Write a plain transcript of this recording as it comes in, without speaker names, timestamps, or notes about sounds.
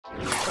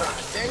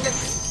Dang it.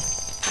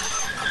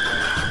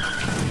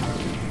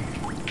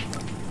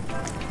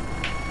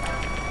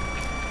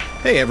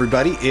 Hey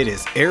everybody, it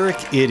is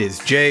Eric, it is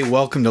Jay,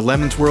 welcome to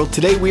Lemon's World.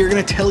 Today we are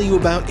going to tell you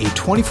about a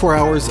 24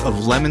 hours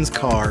of Lemon's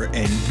car,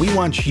 and we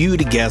want you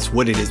to guess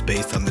what it is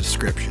based on the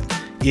description.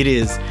 It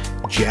is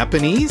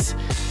Japanese,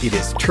 it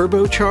is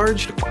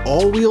turbocharged,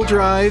 all-wheel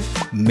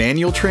drive,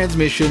 manual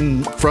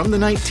transmission from the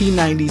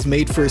 1990s,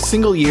 made for a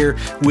single year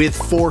with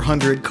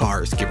 400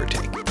 cars, give or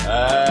take.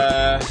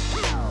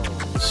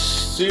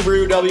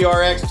 Subaru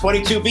WRX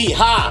 22B,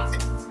 ha!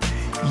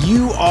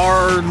 You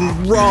are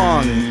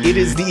wrong. It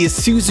is the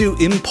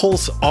Isuzu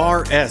Impulse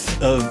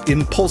RS of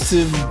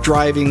Impulsive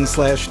Driving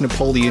 /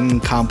 Napoleon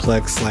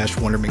Complex /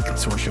 Wonderman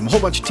Consortium. A whole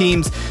bunch of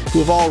teams who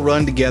have all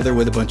run together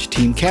with a bunch of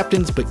team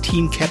captains, but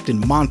Team Captain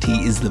Monty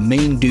is the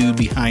main dude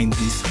behind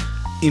this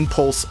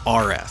Impulse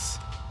RS.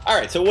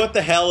 Alright, so what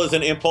the hell is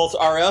an Impulse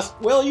RS?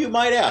 Well, you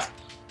might ask.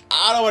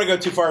 I don't want to go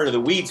too far into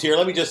the weeds here.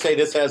 Let me just say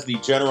this has the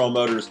General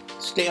Motors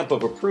stamp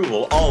of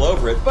approval all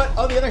over it. But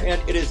on the other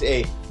hand, it is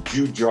a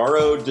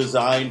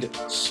Giugiaro-designed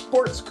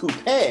sports coupe.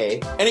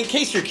 And in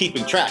case you're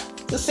keeping track,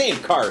 it's the same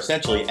car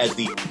essentially as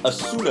the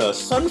Asuna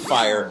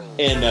Sunfire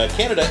in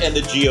Canada and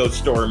the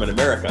Geostorm in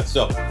America.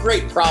 So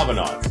great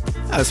provenance.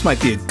 This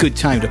might be a good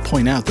time to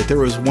point out that there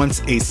was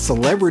once a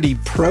celebrity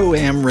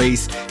Pro-Am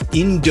race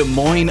in Des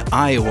Moines,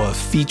 Iowa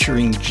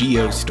featuring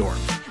Geostorm.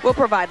 We'll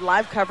provide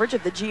live coverage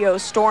of the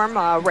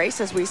Geostorm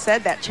race. As we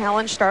said, that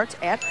challenge starts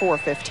at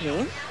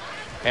 4:15.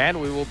 And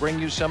we will bring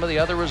you some of the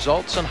other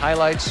results and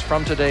highlights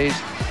from today's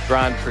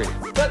Grand Prix.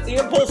 But the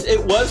Impulse,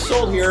 it was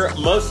sold here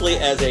mostly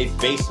as a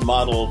base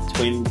model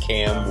twin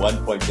cam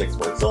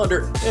 1.6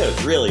 cylinder. It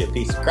was really a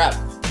piece of crap.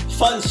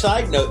 Fun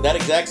side note, that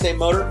exact same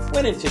motor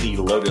went into the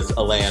Lotus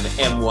Elan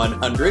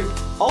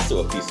M100,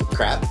 also a piece of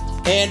crap.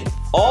 And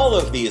all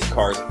of these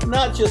cars,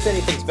 not just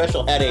anything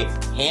special, had a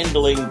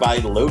Handling by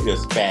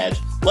Lotus badge.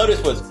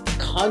 Lotus was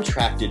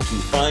contracted to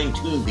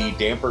fine-tune the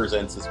dampers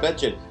and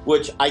suspension,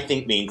 which I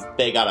think means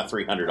they got a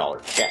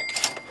 $300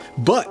 check.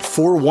 But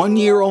for 1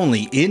 year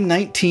only, in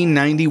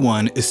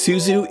 1991,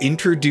 Isuzu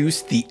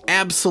introduced the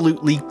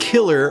absolutely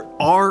killer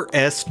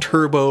RS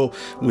Turbo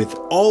with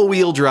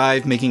all-wheel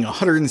drive, making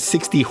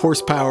 160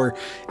 horsepower,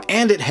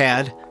 and it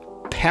had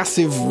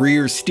passive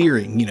rear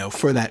steering, you know,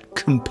 for that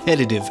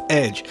competitive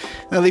edge.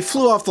 Now, they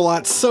flew off the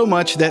lot so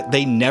much that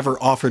they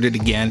never offered it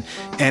again,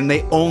 and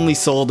they only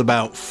sold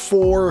about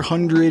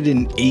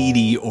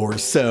 480 or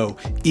so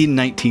in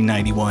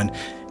 1991,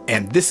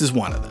 and this is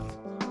one of them.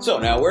 So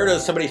now, where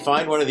does somebody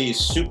find one of these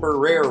super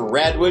rare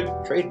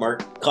Radwood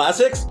trademark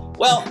classics?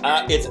 Well,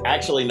 it's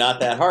actually not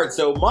that hard.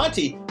 So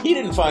Monty, he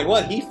didn't find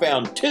one, he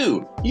found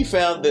two. He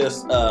found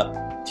this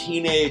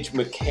teenage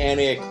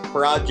mechanic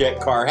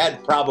project car,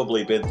 had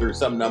probably been through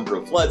some number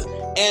of floods,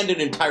 and an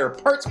entire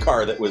parts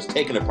car that was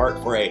taken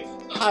apart for a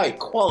high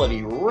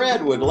quality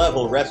Radwood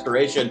level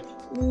restoration,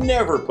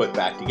 never put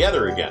back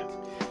together again.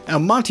 Now,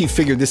 Monty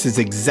figured this is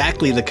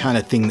exactly the kind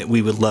of thing that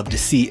we would love to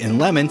see in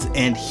Lemons,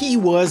 and he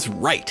was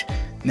right.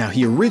 Now,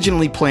 he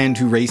originally planned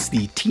to race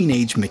the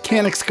Teenage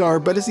Mechanics car,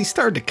 but as he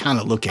started to kind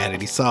of look at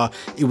it, he saw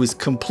it was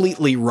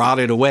completely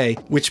rotted away,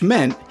 which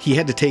meant he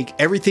had to take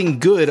everything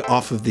good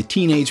off of the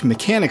Teenage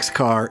Mechanics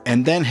car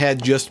and then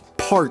had just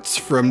parts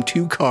from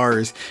two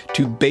cars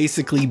to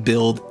basically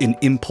build an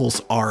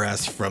Impulse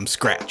RS from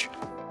scratch.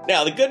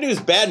 Now, the good news,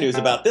 bad news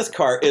about this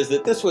car is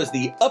that this was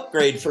the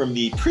upgrade from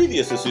the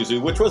previous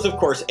Isuzu, which was, of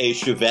course, a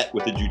Chevette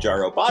with a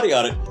Giugiaro body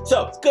on it.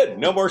 So, it's good.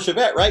 No more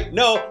Chevette, right?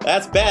 No,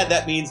 that's bad.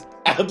 That means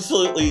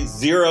absolutely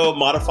zero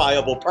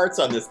modifiable parts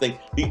on this thing.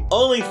 The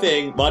only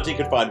thing Monty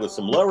could find was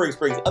some lowering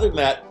springs. Other than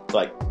that, it's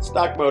like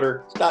stock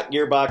motor, stock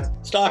gearbox,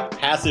 stock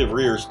passive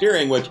rear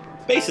steering, which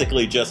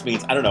basically just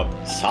means, I don't know,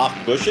 soft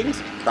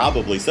bushings?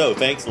 Probably so,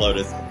 thanks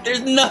Lotus.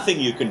 There's nothing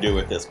you can do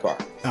with this car.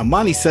 Now,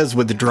 Monty says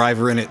with the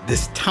driver in it,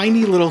 this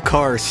tiny little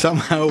car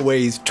somehow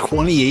weighs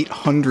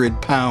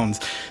 2,800 pounds,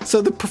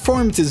 so the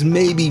performance is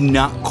maybe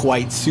not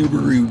quite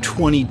Subaru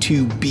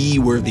 22B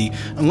worthy,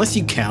 unless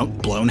you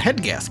count blown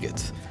head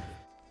gaskets.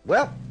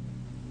 Well,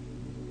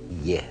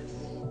 yes.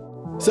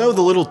 So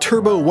the little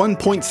turbo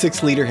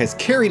 1.6 liter has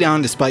carried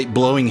on despite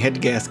blowing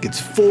head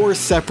gaskets 4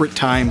 separate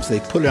times. They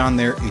put it on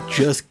there, it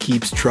just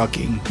keeps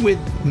trucking with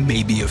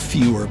maybe a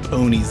fewer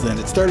ponies than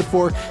it started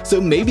for, so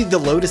maybe the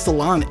Lotus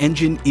Elan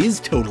engine is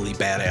totally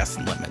badass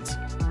in Lemons.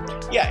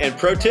 Yeah, and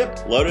pro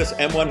tip, Lotus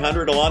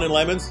M100 Elan in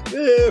Lemons,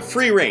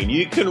 free reign,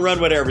 you can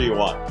run whatever you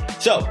want.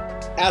 So,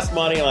 asked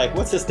Monty, like,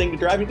 what's this thing to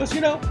drive? He goes,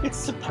 you know, it's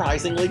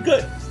surprisingly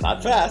good. It's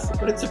not fast,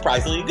 but it's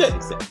surprisingly good.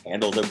 He said,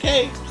 handles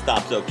okay,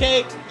 stops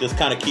okay, just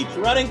kind of keeps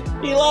running.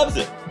 He loves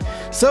it.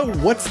 So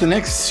what's the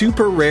next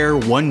super rare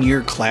 1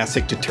 year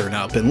classic to turn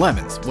up in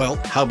Lemons? Well,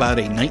 how about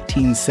a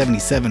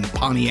 1977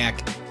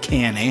 Pontiac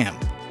Can-Am?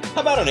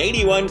 How about an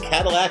 81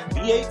 Cadillac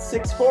V8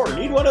 6.4?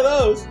 Need one of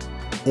those.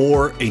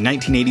 Or a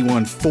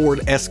 1981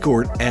 Ford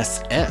Escort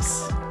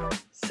SS.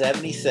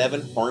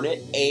 77 Hornet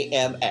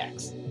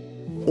AMX.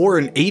 Or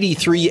an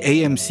 83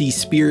 AMC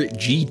Spirit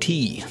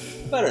GT.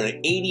 About an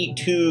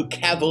 82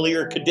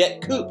 Cavalier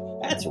Cadet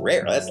Coupe. That's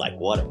rare. That's like,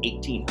 what,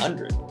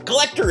 1,800.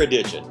 Collector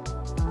Edition.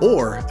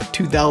 Or a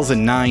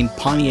 2009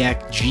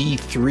 Pontiac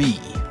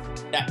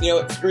G3. You know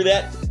what, screw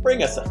that.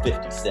 Bring us a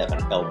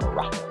 57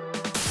 Eldorado.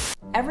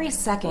 Every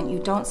second you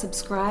don't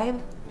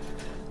subscribe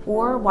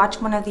or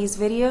watch one of these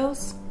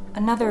videos,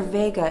 another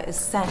Vega is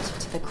sent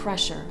to the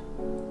crusher.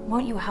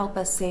 Won't you help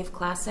us save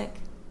Classic?